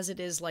problem as it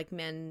is like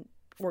men,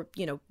 or,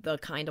 you know, the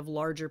kind of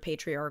larger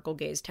patriarchal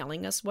gaze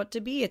telling us what to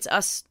be. It's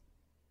us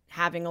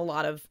having a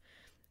lot of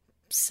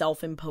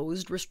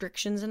self-imposed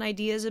restrictions and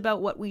ideas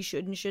about what we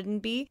should and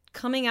shouldn't be.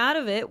 Coming out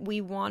of it, we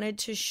wanted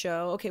to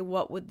show, okay,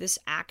 what would this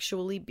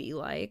actually be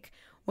like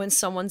when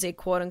someone's a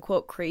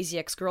quote-unquote crazy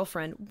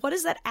ex-girlfriend? What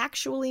does that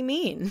actually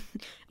mean?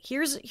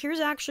 Here's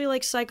actually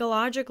like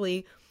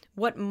psychologically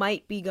what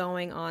might be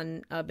going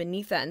on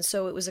beneath that. And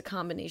so it was a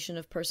combination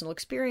of personal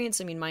experience.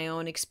 I mean, my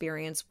own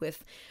experience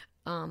with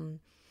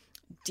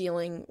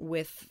dealing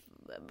with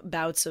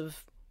bouts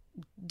of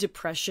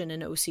depression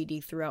and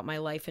OCD throughout my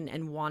life,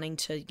 and wanting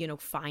to, you know,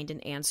 find an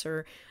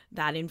answer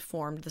that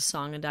informed the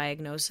Song of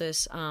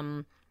Diagnosis.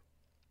 And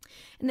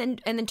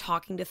then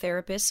talking to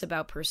therapists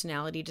about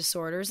personality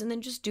disorders, and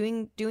then just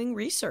doing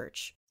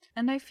research.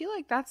 And I feel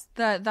like that's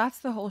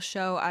the whole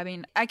show. I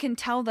mean, I can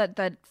tell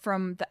that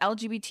from the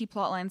LGBT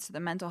plotlines to the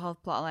mental health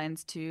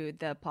plotlines to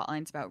the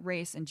plotlines about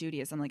race and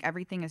Judaism, like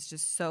everything is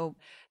just so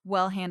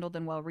well handled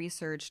and well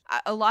researched.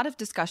 A lot of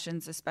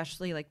discussions,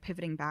 especially like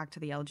pivoting back to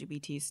the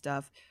LGBT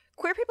stuff,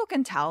 queer people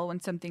can tell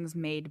when something's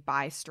made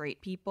by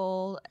straight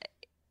people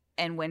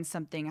and when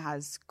something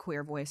has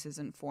queer voices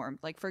informed.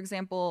 Like, for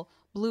example,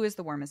 Blue is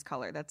the Warmest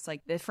Color. That's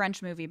like the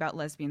French movie about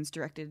lesbians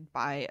directed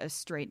by a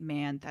straight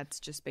man that's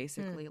just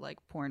basically like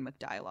porn with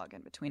dialogue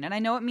in between. And I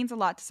know it means a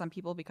lot to some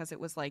people because it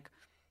was like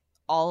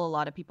all a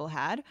lot of people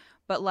had.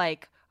 But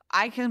like,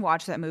 I can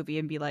watch that movie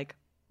and be like,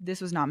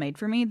 this was not made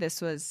for me.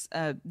 This is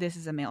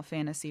a male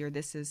fantasy, or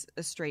this is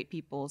a straight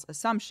people's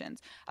assumptions,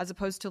 as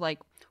opposed to like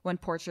when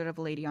Portrait of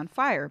a Lady on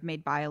Fire,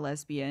 made by a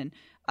lesbian,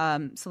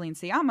 Celine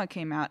Sciamma,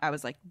 came out. I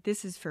was like,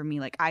 this is for me.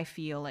 Like, I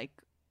feel like,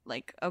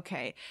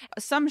 okay.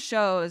 Some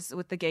shows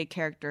with the gay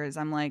characters,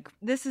 I'm like,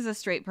 this is a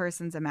straight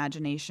person's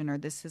imagination, or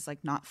this is like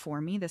not for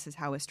me. This is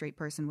how a straight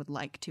person would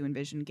like to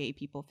envision gay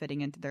people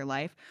fitting into their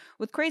life.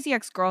 With Crazy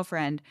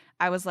Ex-Girlfriend,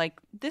 I was like,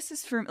 this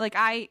is for, like,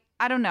 I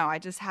don't know. I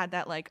just had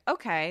that like,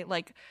 okay,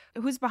 like,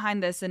 who's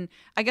behind this? And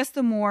I guess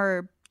the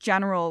more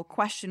general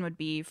question would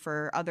be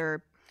for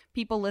other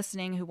people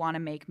listening who want to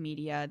make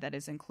media that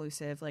is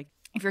inclusive, like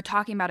if you're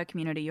talking about a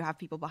community, you have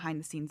people behind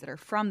the scenes that are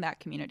from that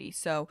community.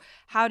 So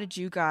how did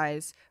you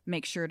guys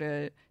make sure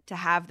to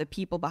have the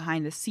people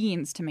behind the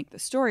scenes to make the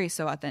story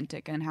so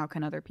authentic, and how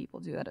can other people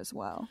do that as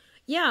well?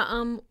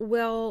 Yeah,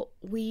 well,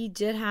 we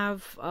did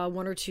have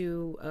one or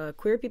two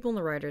queer people in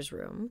the writer's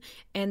room,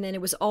 and then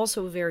it was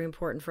also very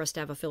important for us to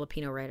have a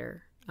Filipino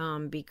writer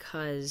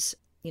because,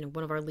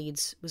 one of our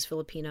leads was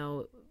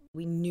Filipino.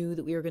 We knew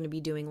that we were going to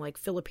be doing like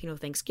Filipino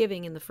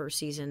Thanksgiving in the first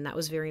season. That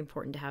was very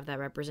important to have that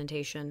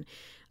representation.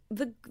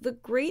 The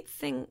great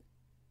thing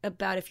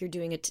about if you're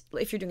doing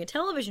a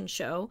television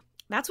show,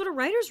 that's what a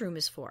writer's room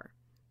is for.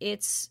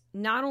 It's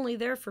not only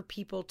there for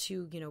people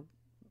to,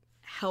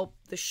 help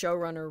the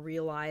showrunner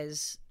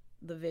realize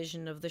the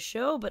vision of the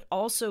show, but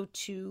also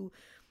to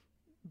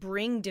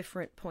bring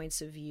different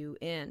points of view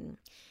in.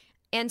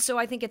 And so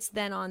I think it's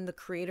then on the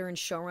creator and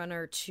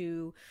showrunner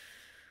to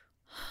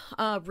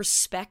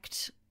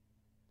respect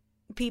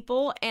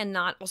people and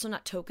not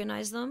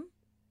tokenize them.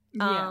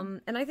 Yeah.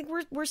 And I think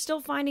we're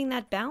still finding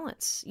that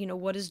balance.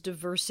 What does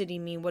diversity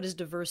mean? What is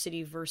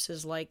diversity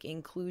versus like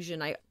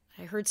inclusion? I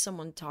heard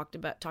someone talk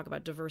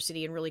about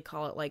diversity and really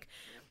call it like,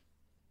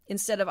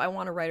 instead of I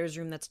want a writer's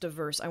room that's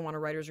diverse, I want a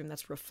writer's room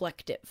that's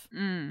reflective.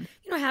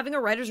 Having a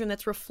writer's room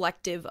that's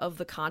reflective of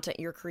the content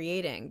you're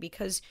creating,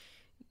 because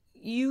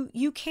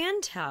you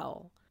can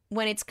tell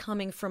when it's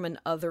coming from an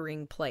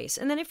othering place.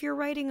 And then if you're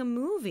writing a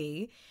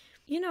movie,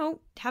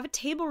 have a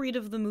table read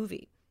of the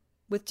movie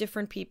with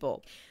different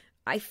people.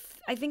 I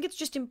think it's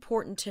just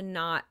important to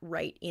not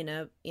write in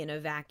a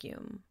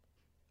vacuum.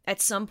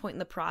 At some point in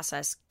the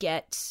process,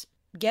 get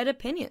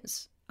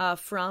opinions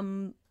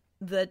from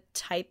the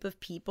type of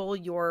people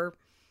you're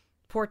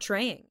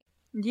portraying.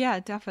 Yeah,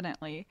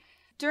 definitely.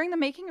 During the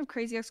making of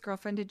Crazy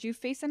Ex-Girlfriend, did you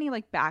face any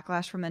like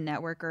backlash from the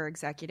network or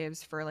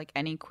executives for like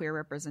any queer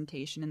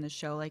representation in the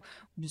show? Like,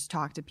 just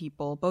talk to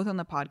people both on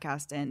the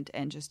podcast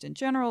and just in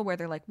general, where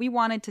they're like, we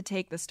wanted to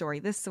take the story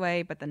this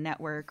way, but the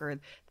network or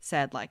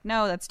said like,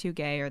 no, that's too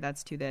gay or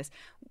that's too this.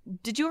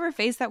 Did you ever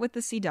face that with the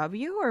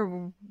CW,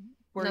 or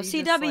were you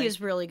CW is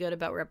really good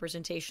about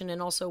representation,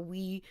 and also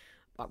we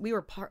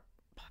were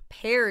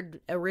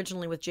paired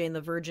originally with Jane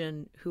the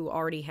Virgin, who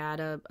already had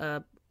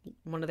a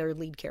one of their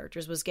lead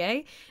characters was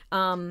gay.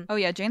 Oh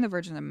yeah, Jane the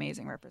Virgin's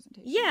amazing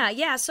representation.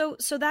 Yeah. So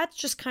that's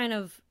just kind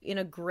of in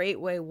a great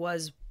way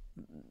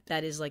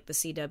that is like the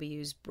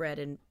CW's bread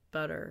and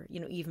butter.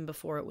 Even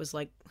before it was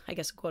like, I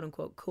guess, quote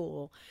unquote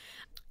cool.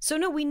 So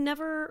no, we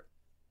never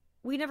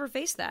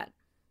faced that.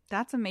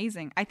 That's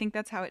amazing. I think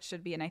that's how it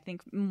should be, and I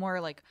think more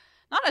like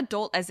not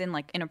adult as in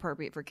like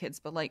inappropriate for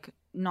kids, but like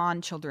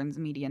non-children's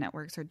media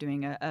networks are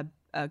doing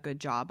a good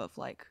job of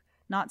like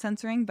not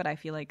censoring. But I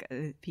feel like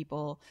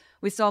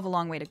we still have a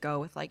long way to go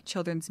with like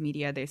children's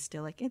media. They're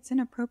still like, it's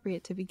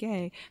inappropriate to be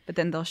gay, but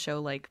then they'll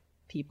show like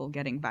people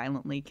getting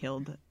violently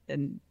killed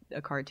in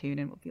a cartoon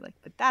and we'll be like,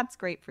 but that's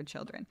great for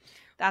children.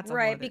 That's a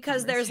right,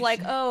 because there's like,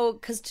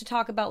 because to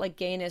talk about like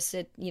gayness,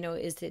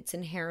 it's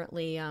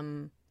inherently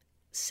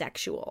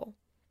sexual.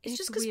 It's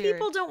just because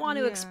people don't want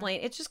to explain.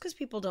 It's just because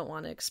people don't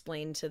want to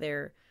explain to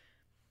their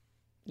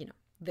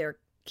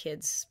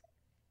kids.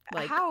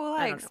 Like, how will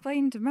I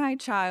explain to my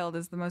child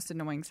is the most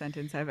annoying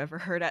sentence I've ever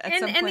heard. At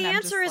some point, and the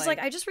answer is like,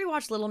 I just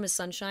rewatched Little Miss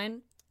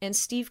Sunshine, and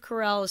Steve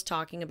Carell is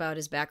talking about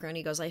his background.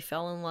 He goes, I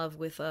fell in love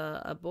with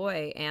a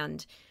boy,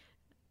 and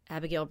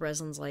Abigail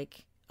Breslin's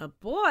like, a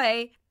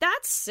boy?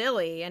 That's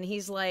silly. And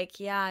he's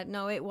like, yeah,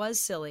 no, it was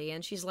silly.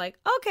 And she's like,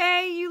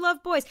 okay, you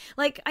love boys.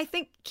 Like, I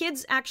think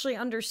kids actually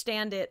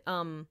understand it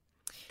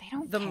they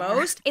don't the care.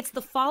 most. It's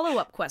the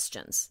follow-up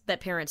questions that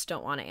parents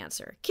don't want to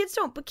answer. Kids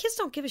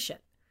don't give a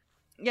shit.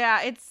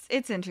 Yeah,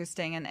 it's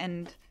interesting,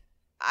 and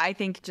I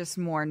think just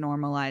more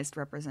normalized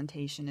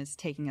representation is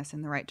taking us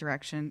in the right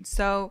direction.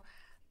 So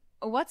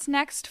what's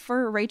next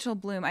for Rachel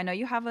Bloom? I know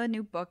you have a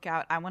new book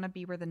out, I Want to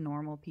Be Where the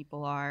Normal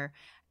People Are.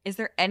 Is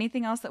there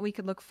anything else that we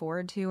could look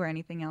forward to, or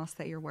anything else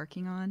that you're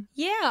working on?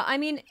 Yeah, I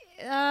mean,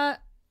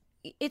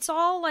 it's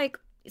all like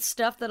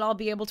stuff that I'll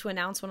be able to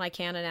announce when I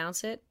can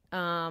announce it.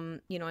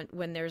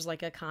 When there's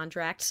like a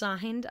contract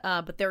signed.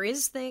 But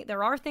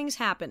there are things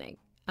happening.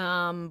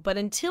 But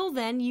until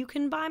then, you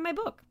can buy my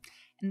book.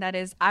 And that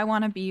is I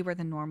Want to Be Where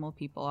the Normal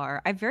People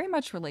Are. I very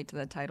much relate to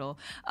the title.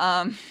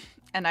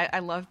 And I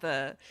love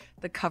the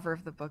cover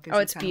of the book.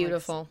 It's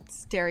beautiful. Like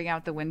staring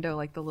out the window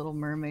like the Little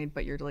Mermaid,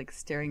 but you're like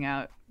staring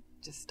out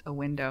just a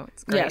window.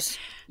 It's great. Yes.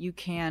 You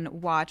can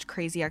watch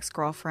Crazy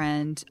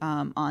Ex-Girlfriend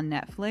on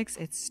Netflix.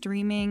 It's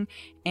streaming.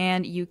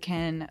 And you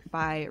can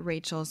buy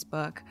Rachel's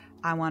book,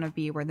 I Want to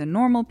Be Where the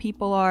Normal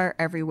People Are,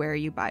 everywhere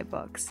you buy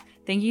books.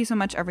 Thank you so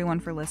much, everyone,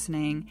 for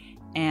listening.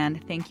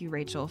 And thank you,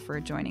 Rachel, for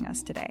joining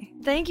us today.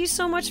 Thank you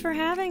so much for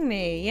having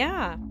me.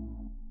 Yeah.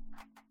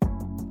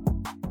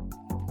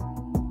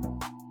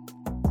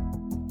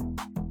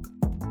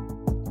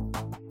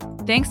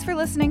 Thanks for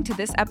listening to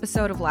this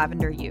episode of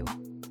Lavender U.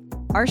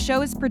 Our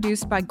show is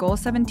produced by Goal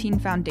 17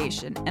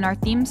 Foundation, and our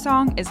theme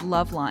song is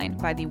Love Line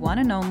by the one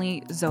and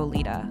only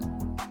Zolita.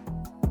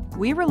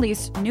 We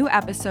release new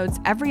episodes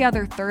every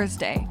other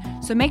Thursday,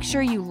 so make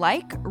sure you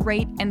like,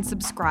 rate, and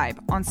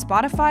subscribe on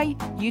Spotify,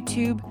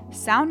 YouTube,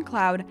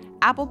 SoundCloud,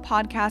 Apple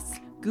Podcasts,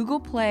 Google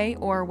Play,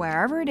 or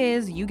wherever it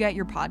is you get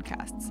your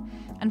podcasts.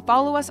 And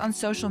follow us on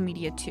social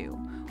media too.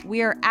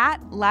 We are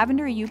at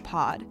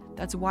LavenderUPod,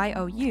 that's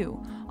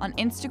YOU, on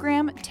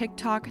Instagram,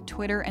 TikTok,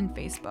 Twitter, and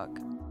Facebook.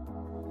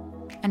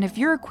 And if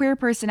you're a queer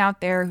person out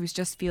there who's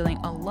just feeling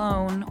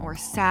alone or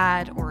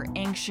sad or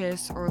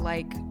anxious or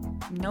like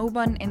no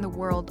one in the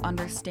world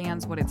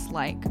understands what it's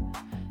like,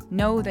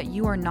 know that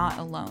you are not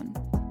alone.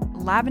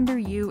 Lavender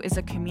U is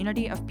a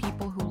community of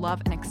people who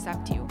love and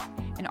accept you,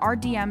 and our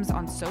DMs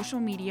on social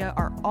media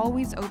are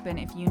always open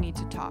if you need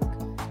to talk.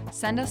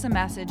 Send us a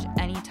message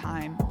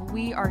anytime.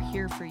 We are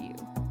here for you.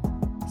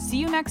 See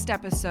you next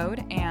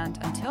episode, and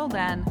until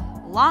then,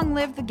 long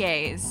live the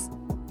gays!